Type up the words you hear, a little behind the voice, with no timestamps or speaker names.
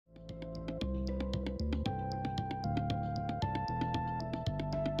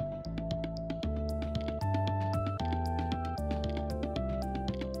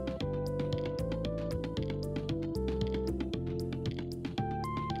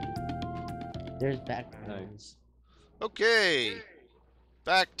There's background No. noise. Okay,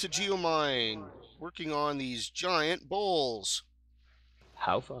 back to Geomine, working on these giant bowls.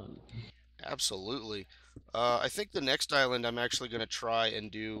 How fun. Absolutely. I think the next island I'm actually going to try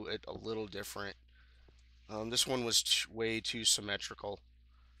and do it a little different. This one was way too symmetrical.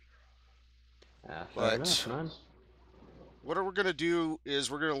 Fair But enough, man. what we're going to do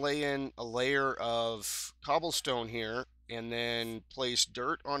is we're going to lay in a layer of cobblestone here and then place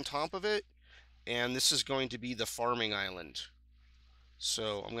dirt on top of it. And this is going to be the farming island.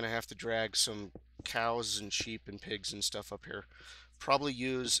 So I'm going to have to drag some cows and sheep and pigs and stuff up here. Probably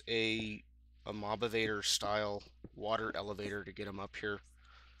use a mobavator style water elevator to get them up here.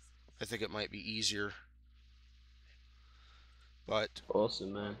 I think it might be easier. But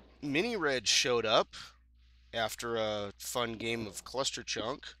Awesome, man. minired showed up after a fun game of cluster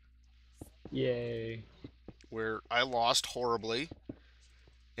chunk Yay. where I lost horribly.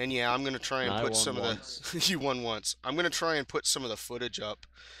 And yeah, I'm going to try And and I put won some of once. the you won once. I'm going to try and put some of the footage up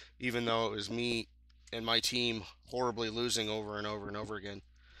even though it was me and my team horribly losing over and over and over again.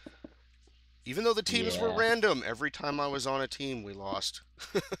 Even though the teams were Yeah. random, every time I was on a team, we lost.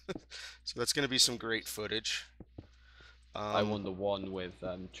 So that's going to be some great footage. I won the one with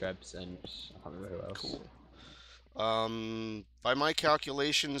Trebs and I can't remember who else. Cool. By my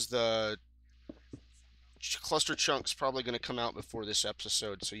calculations, the cluster chunk's probably going to come out before this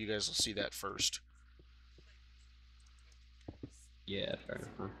episode, so you guys will see that first. Yeah, fair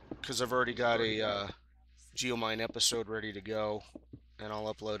enough. Because I've already got a Geomine episode ready to go, and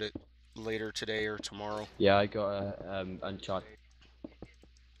I'll upload it later today or tomorrow. Yeah, I got a Uncharted.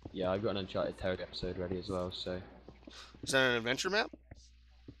 Yeah, I've got an Uncharted Territory episode ready as well. So. Is that an adventure map?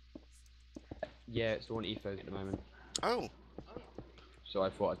 Yeah, it's the one Etho's at the moment. Oh, So I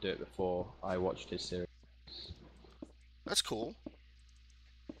thought I'd do it before I watched his series. that's cool.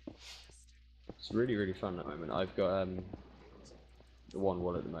 It's really, really fun at the moment. I've got the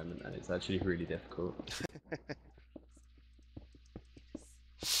 1-1 at the moment, and it's actually really difficult.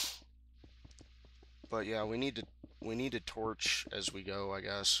 But yeah, we need to torch as we go, I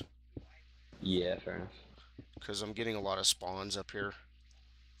guess, Yeah, fair enough. because I'm getting a lot of spawns up here.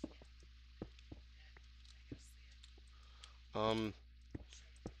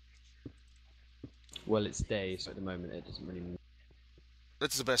 Well, it's day, so at the moment it doesn't really.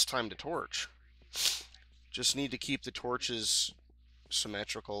 That's the best time to torch. Just need to keep the torches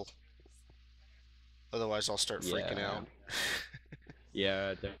symmetrical. Otherwise, I'll start freaking out.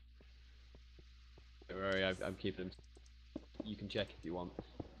 Yeah, don't worry, I'm keeping them. You can check if you want.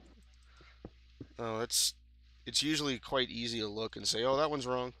 Oh, it's usually quite easy to look and say, oh, that one's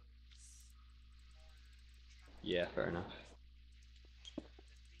wrong. Yeah, fair enough.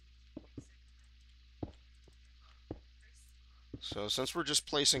 So since we're just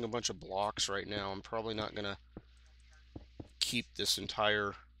placing a bunch of blocks right now, I'm probably not gonna keep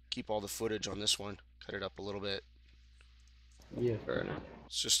all the footage on this one. Cut it up a little bit. Yeah, fair enough.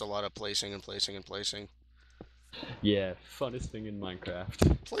 It's just a lot of placing and placing and placing. Yeah, funnest thing in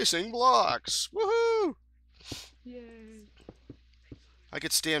Minecraft. Placing blocks! Woohoo! Yay! I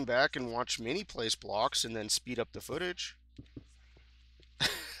could stand back and watch Mini place blocks and then speed up the footage.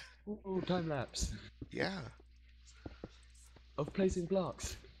 Ooh, time lapse Yeah. of placing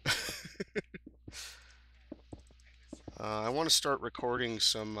blocks. I want to start recording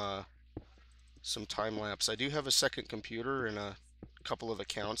some time lapse. I do have a second computer and a couple of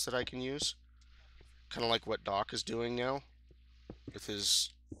accounts that I can use. Kind of like what Doc is doing now with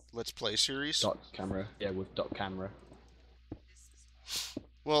his Let's Play series. Dot camera. Yeah, with dot camera.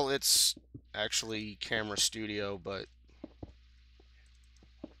 Well, it's actually Camera Studio, but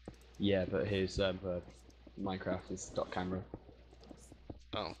Yeah, but his Minecraft is dot camera.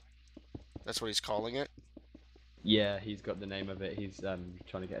 oh, that's what he's calling it. Yeah, he's got the name of it. He's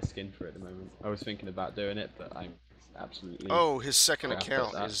trying to get a skin for it at the moment. I was thinking about doing it, but I'm absolutely. Oh, his second crap at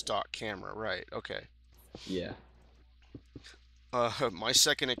account that. is Doc Camera, right? Okay. Yeah. My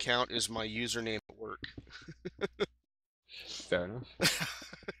second account is my username at work. Fair enough.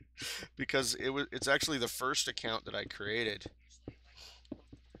 Because it's actually the first account that I created.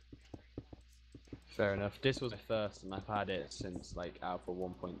 Fair enough. This was my first, and I've had it since like Alpha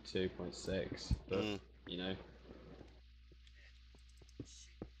 1.2.6. But you know,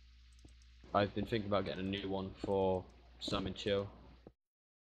 I've been thinking about getting a new one for Sum and Chill.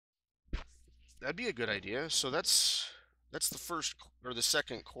 That'd be a good idea. So that's the first or the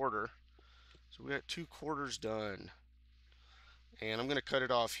second quarter. So we got 2 quarters done. And I'm gonna cut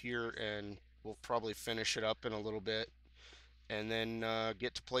it off here, and we'll probably finish it up in a little bit, and then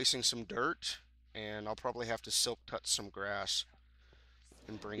get to placing some dirt, and I'll probably have to silk cut some grass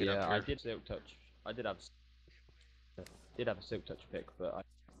and bring it up Yeah, I here. did silk touch. I did have a silk touch pick, but I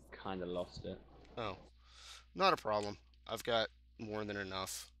kind of lost it. Oh, not a problem. I've got more than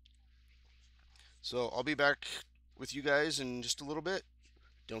enough. So I'll be back with you guys in just a little bit.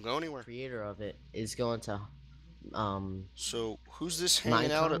 Don't go anywhere. Creator of it is going to So who's this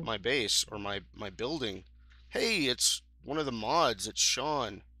hanging out at nighttime. my base or my building? Hey, it's one of the mods. It's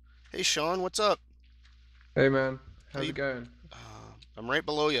Sean. Hey, Sean, what's up? Hey man, How how's you? it going? I'm right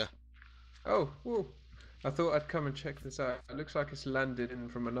below you. Oh, whoa. I thought I'd come and check this out. It looks like it's landed in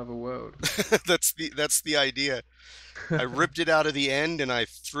from another world. That's the idea. I ripped it out of the end and I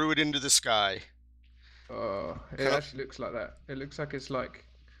threw it into the sky. Oh, it Kind of. actually looks like that. It looks like it's like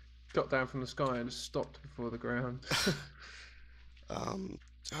shot down from the sky and just stopped before the ground. Um.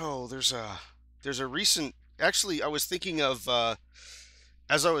 Oh, there's a recent. Actually, I was thinking of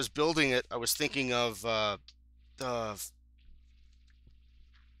as I was building it, I was thinking of the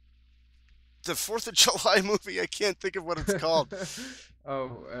the Fourth of July movie. I can't think of what it's called.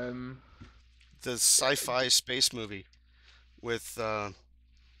 Oh, The sci-fi space movie with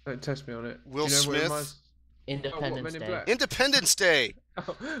don't test me on it. Will Do you know what it Smith. reminds? Oh, what, Independence Men in Day. Black? Independence Day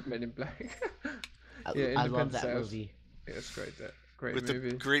Oh, Men in Black. I, Yeah, I love Independence that Day. movie. Yeah, it's great. That great with the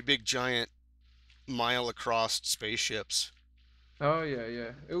movie. great big giant mile across spaceships. Oh yeah, yeah.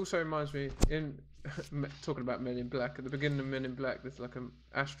 It also reminds me in talking about Men in Black. At the beginning of Men in Black, there's like an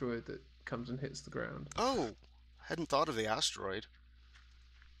asteroid that comes and hits the ground. Oh, hadn't thought of the asteroid.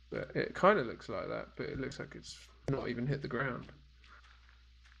 But it kind of looks like that, but it looks like it's not even hit the ground.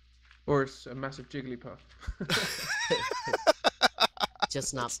 Or it's a massive Jigglypuff.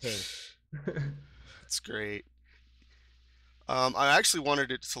 Just not pink. It's great. I actually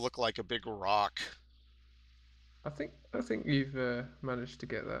wanted it to look like a big rock. I think you've managed to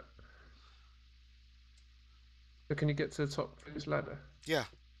get that. So can you get to the top of this ladder? Yeah,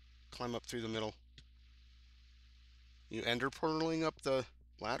 climb up through the middle. You ender portaling up the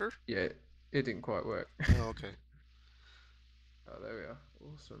ladder? Yeah, it didn't quite work. Oh, okay. Oh, there we are.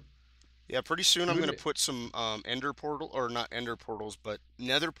 Awesome. Yeah, pretty soon I'm Wouldn't gonna it- put some ender portal or not ender portals, but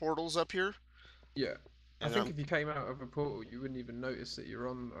nether portals up here. Yeah. I And think I'm if you came out of a portal, you wouldn't even notice that you're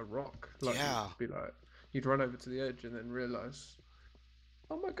on a rock. Like Yeah. you'd be like, you'd run over to the edge and then realize,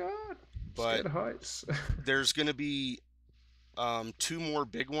 oh my god, But- scared of heights. there's gonna be two more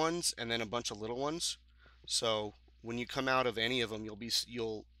big ones and then a bunch of little ones. So when you come out of any of them,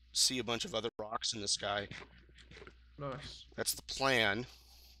 you'll see a bunch of other rocks in the sky. Nice, That's the plan.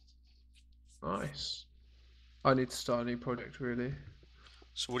 nice. I need to start a new project really.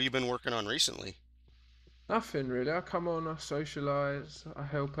 So what have you been working on recently? Nothing really. I come on, I socialize, I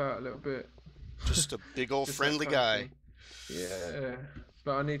help out a little bit. Just a big old Just that friendly kind of guy. thing. Yeah,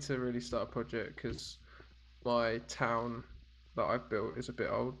 but I need to really start a project because my town that I've built is a bit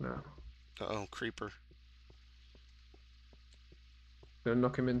old now. Uh-oh, creeper. Gonna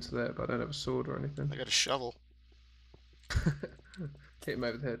knock him into there, but I don't have a sword or anything. I got a shovel. Hit him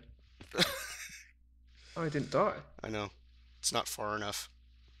over the head. Oh, he didn't die. I know. It's not far enough.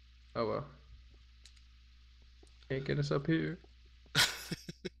 Oh well. Can't get us up here.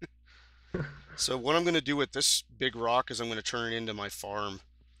 So what I'm gonna do with this big rock is I'm gonna turn it into my farm.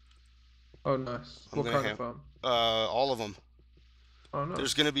 Oh, nice. I'm What gonna kind have- of farm? All of them. Oh, nice.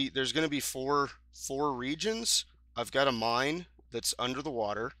 There's gonna be four regions. I've got a mine that's under the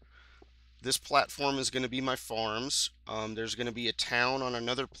water. This platform is gonna be my farms. There's gonna be a town on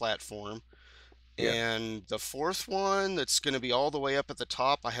another platform. Yeah. And the fourth one that's gonna be all the way up at the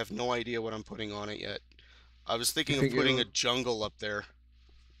top, I have no idea what I'm putting on it yet. I was thinking of think putting a you'll- jungle up there.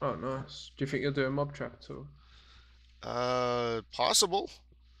 Oh, nice. Do you think you'll do a mob trap at all? Possible.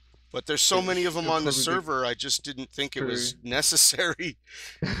 But there's so many of them It'll on the probably be- server, I just didn't think it was True. necessary.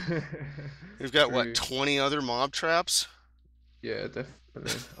 We've got True. what, 20 other mob traps? Yeah,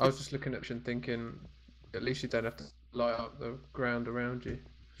 definitely. I was just looking at it and thinking, at least you don't have to light up the ground around you.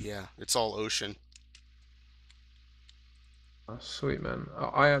 Yeah, it's all ocean. Oh, sweet man.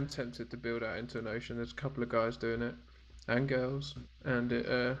 I am tempted to build out into an ocean. There's a couple of guys doing it, and girls, and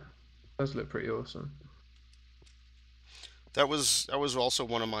it does look pretty awesome. That was also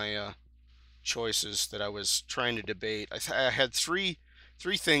one of my choices that I was trying to debate. I had three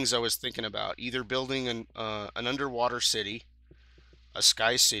things I was thinking about: either building an underwater city, a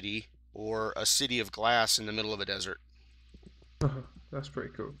sky city, or a city of glass in the middle of a desert. That's pretty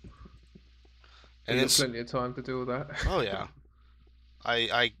cool. And You then got plenty of time to do all that. oh yeah,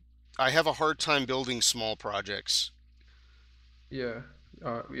 I have a hard time building small projects. Yeah,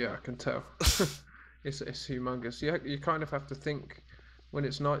 yeah, I can tell. It's humongous. You kind of have to think when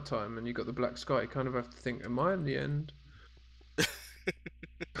it's nighttime and you got the black sky. You kind of have to think, am I in the end?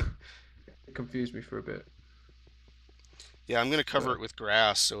 confused me for a bit. Yeah, I'm gonna cover Yeah. it with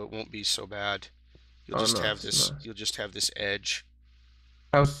grass so it won't be so bad. You'll Oh, just have nice, this. nice. You'll just have this edge.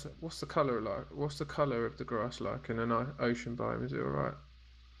 What's the color like? What's the color of the grass like in an ocean biome? Is it alright?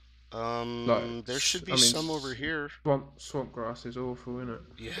 There should be I mean, some over here. swamp grass is awful, isn't it?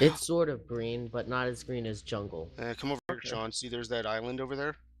 Yeah. It's sort of green, but not as green as jungle. Come over here, Okay. Sean. See, there's that island over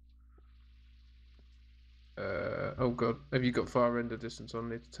there. Oh god, have you got far render distance on?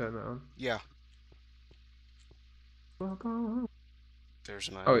 Need to turn that on. Yeah, Oh there's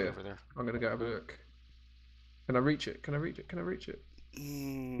an island yeah, over there. I'm gonna go have a look. Can I reach it? Can I reach it? Can I reach it?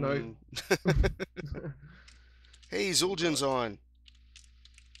 No. Hey, Zul'jin's on.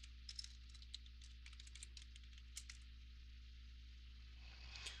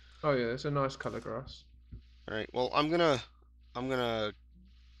 Oh yeah, it's a nice color grass. All right. Well, I'm gonna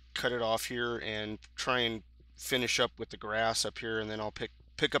cut it off here and try and finish up with the grass up here, and then I'll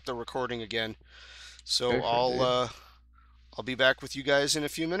pick up the recording again. So Go for it, dude. I'll be back with you guys in a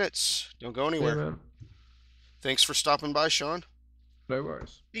few minutes. Don't go Yeah, anywhere. man. Thanks for stopping by, Sean. No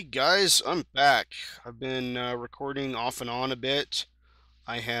worries. Hey guys, I'm back. I've been recording off and on a bit.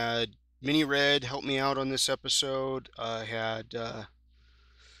 I had minired help me out on this episode. I had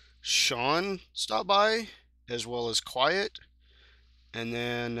Sean stop by, as well as Quiet. And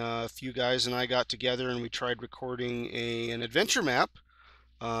then a few guys and I got together and we tried recording an adventure map.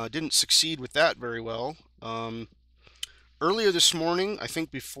 Didn't succeed with that very well. Earlier this morning, I think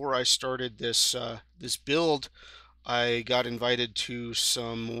before I started this build, I got invited to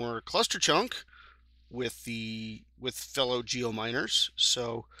some more cluster chunk with fellow Geominers.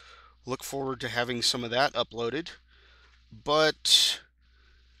 So look forward to having some of that uploaded. But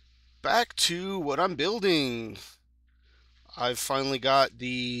back to what I'm building. I've finally got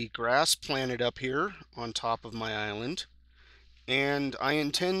the grass planted up here on top of my island, and I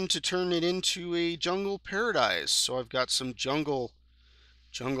intend to turn it into a jungle paradise. So I've got some jungle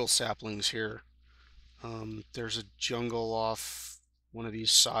saplings here. There's a jungle off one of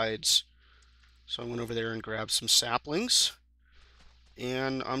these sides, so I went over there and grabbed some saplings,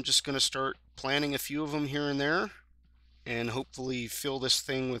 and I'm just going to start planting a few of them here and there, and hopefully fill this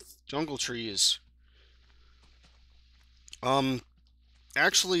thing with jungle trees.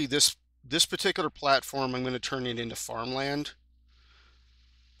 Actually, this particular platform, I'm going to turn it into farmland.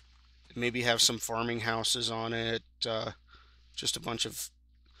 Maybe have some farming houses on it. Just a bunch of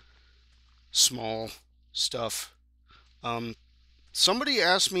small stuff. Somebody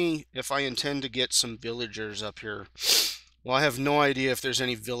asked me if I intend to get some villagers up here. Well, I have no idea if there's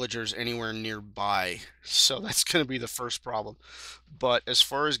any villagers anywhere nearby, so that's going to be the first problem. But as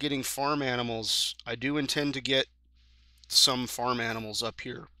far as getting farm animals, I do intend to get some farm animals up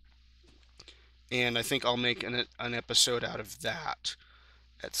here, and I think I'll make an episode out of that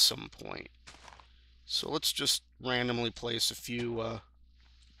at some point. So let's just randomly place a few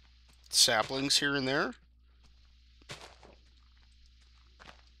saplings here and there.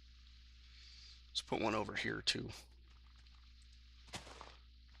 Let's put one over here too.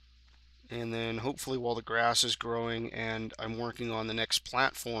 And then hopefully while the grass is growing and I'm working on the next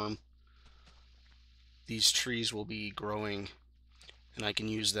platform, these trees will be growing and I can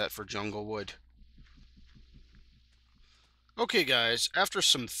use that for jungle wood. Okay guys, after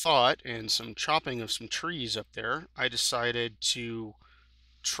some thought and some chopping of some trees up there, I decided to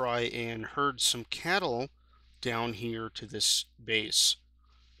try and herd some cattle down here to this base.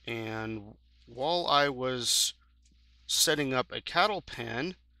 And while I was setting up a cattle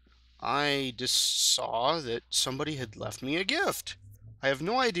pen, I just saw that somebody had left me a gift. I have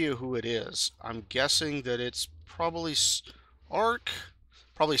no idea who it is. I'm guessing that it's probably Sark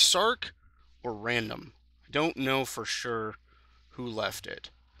or Random. I don't know for sure who left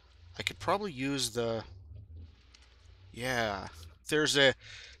it. I could probably use the... Yeah, there's a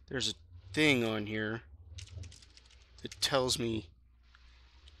thing on here that tells me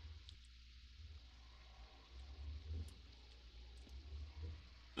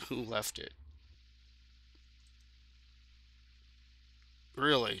who left it.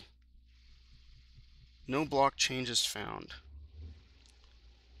 Really? No block changes found.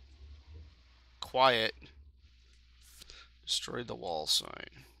 Quiet. Destroyed the wall sign.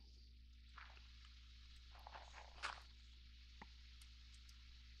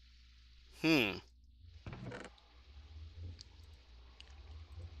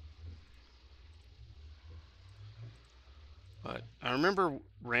 But I remember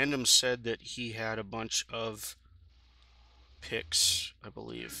Random said that he had a bunch of picks, I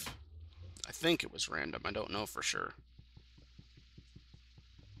believe. I think it was Random. I don't know for sure.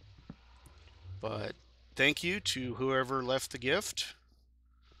 But thank you to whoever left the gift.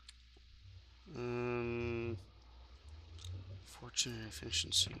 Fortune and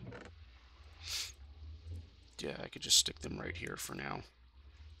efficiency. Yeah, I could just stick them right here for now.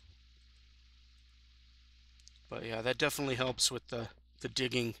 But yeah, that definitely helps with the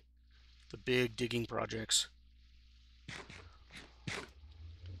digging, the big digging projects.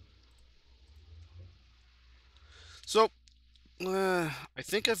 So, I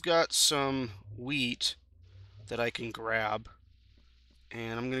think I've got some wheat that I can grab,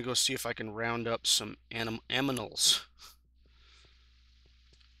 and I'm gonna go see if I can round up some aminals.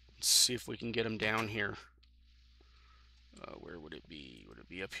 Let's see if we can get them down here. Where would it be? Would it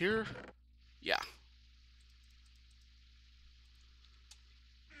be up here? Yeah.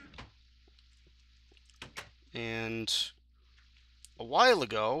 And a while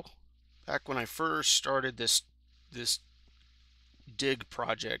ago, back when I first started this dig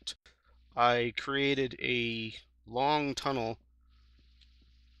project, I created a long tunnel.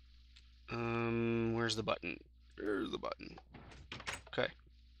 Where's the button? There's the button. Okay.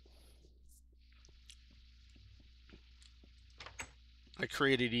 I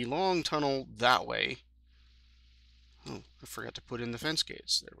created a long tunnel that way. Oh, I forgot to put in the fence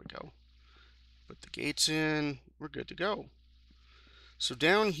gates. There we go. Put the gates in. We're good to go. So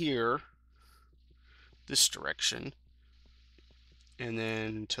down here, this direction, and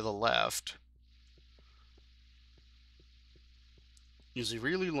then to the left, is a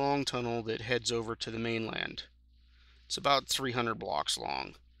really long tunnel that heads over to the mainland. It's about 300 blocks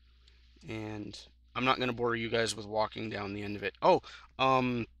long. And I'm not going to bore you guys with walking down the end of it. Oh,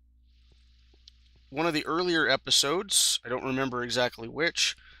 one of the earlier episodes, I don't remember exactly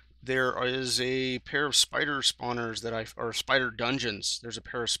which, there is a pair of spider spawners or spider dungeons. There's a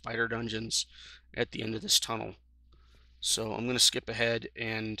pair of spider dungeons at the end of this tunnel. So I'm going to skip ahead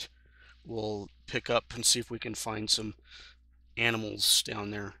and we'll pick up and see if we can find some animals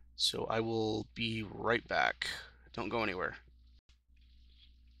down there. So I will be right back. Don't go anywhere.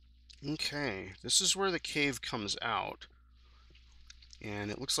 Okay, this is where the cave comes out.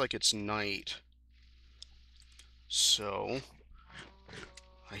 And it looks like it's night. So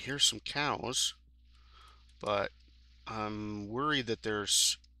I hear some cows, but I'm worried that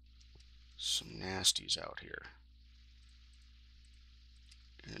there's some nasties out here.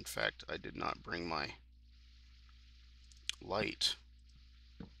 And in fact, I did not bring my light.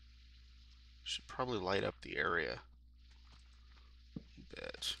 Should probably light up the area a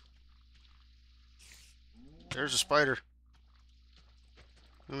bit. There's a spider.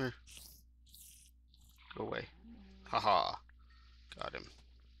 Come here. Go away. Haha. Got him.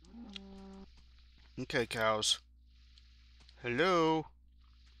 Okay, cows. Hello.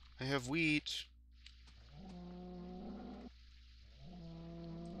 I have wheat.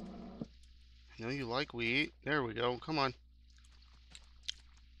 I know you like wheat. There we go. Come on.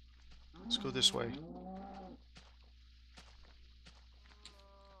 Let's go this way.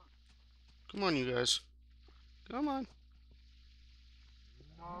 Come on, you guys. Come on.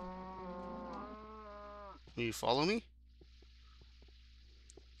 Will you follow me?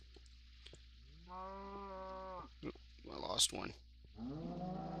 Oop, I lost one.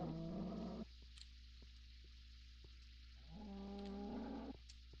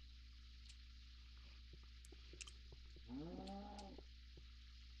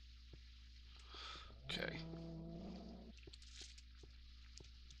 Okay.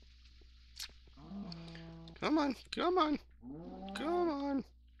 Come on, come on, come on.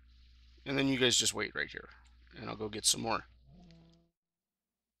 And then you guys just wait right here, and I'll go get some more.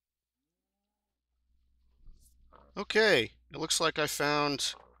 Okay, it looks like I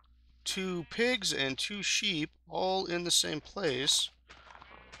found 2 pigs and 2 sheep all in the same place.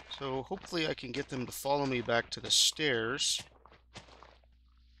 So hopefully I can get them to follow me back to the stairs.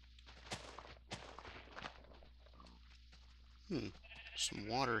 Some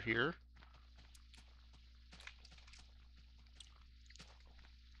water here.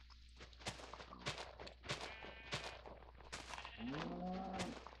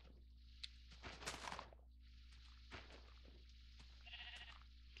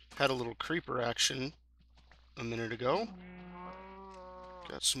 Had a little creeper action a minute ago.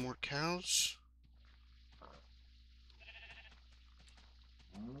 Got some more cows.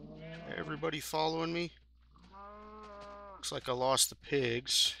 Everybody following me? Looks like I lost the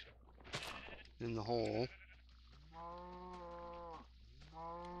pigs in the hole.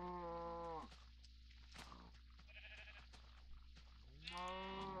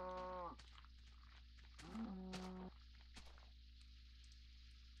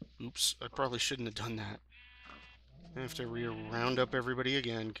 Oops, I probably shouldn't have done that. I have to round up everybody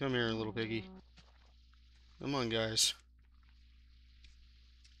again. Come here, little piggy. Come on, guys.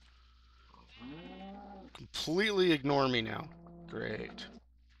 completely ignore me now. Great.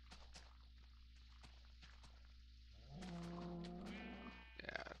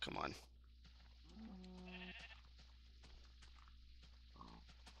 Yeah, come on.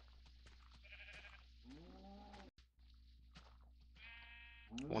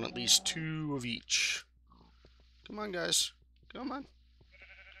 I want at least 2 of each. Come on, guys. Come on.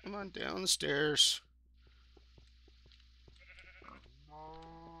 Come on, down the stairs.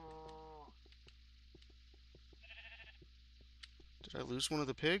 Did I lose one of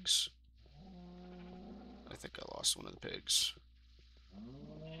the pigs? I think I lost one of the pigs.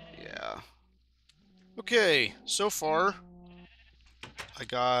 Yeah. Okay, so far I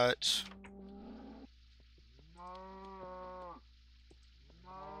got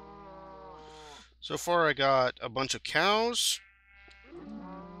a bunch of cows,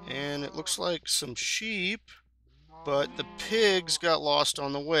 and it looks like some sheep, but the pigs got lost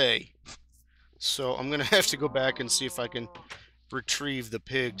on the way. So I'm gonna have to go back and see if I can retrieve the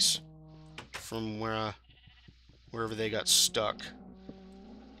pigs from wherever they got stuck.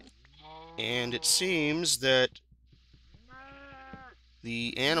 And it seems that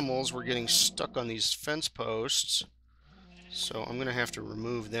the animals were getting stuck on these fence posts, so I'm gonna have to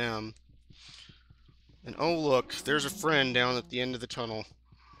remove them. And oh look, there's a friend down at the end of the tunnel.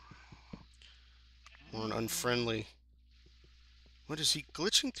 Or an unfriendly. What, is he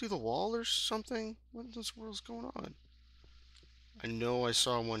glitching through the wall or something? What in this world's going on? I know I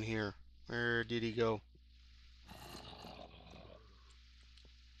saw one here. Where did he go?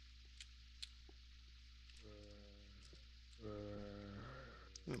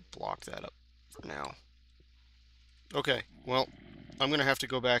 I'm gonna block that up for now. Okay, well, I'm gonna have to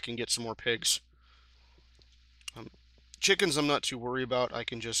go back and get some more pigs. Chickens I'm not too worried about. I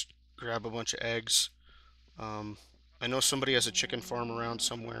can just grab a bunch of eggs. I know somebody has a chicken farm around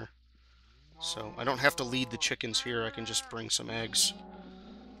somewhere, so I don't have to lead the chickens here. I can just bring some eggs.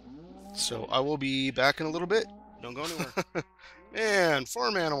 So I will be back in a little bit. Don't go anywhere. Man,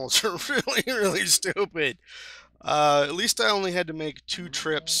 farm animals are really, really stupid. At least I only had to make 2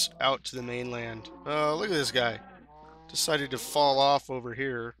 trips out to the mainland. Look at this guy. Decided to fall off over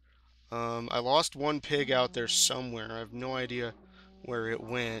here. I lost 1 pig out there somewhere. I have no idea where it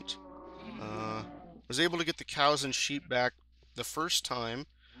went. Was able to get the cows and sheep back the first time,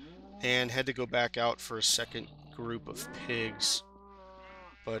 and had to go back out for a second group of pigs.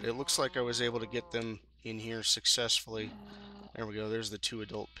 But it looks like I was able to get them in here successfully. There we go, there's the 2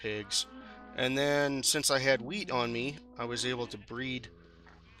 adult pigs. And then, since I had wheat on me, I was able to breed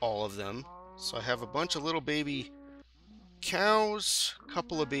all of them. So I have a bunch of little baby cows, a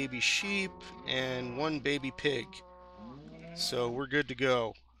couple of baby sheep, and 1 baby pig. So we're good to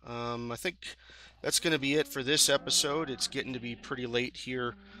go. I think that's going to be it for this episode. It's getting to be pretty late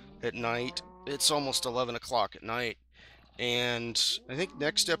here at night. It's almost 11 o'clock at night. And I think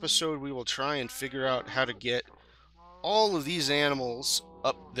next episode we will try and figure out how to get all of these animals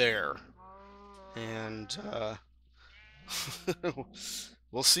up there. And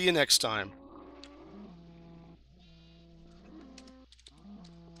we'll see you next time.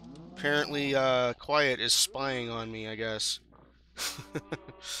 Apparently, Quiet is spying on me, I guess.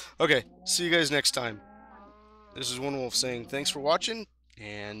 Okay, see you guys next time. This is OneWolfe saying thanks for watching,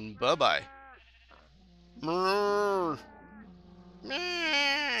 and bye-bye.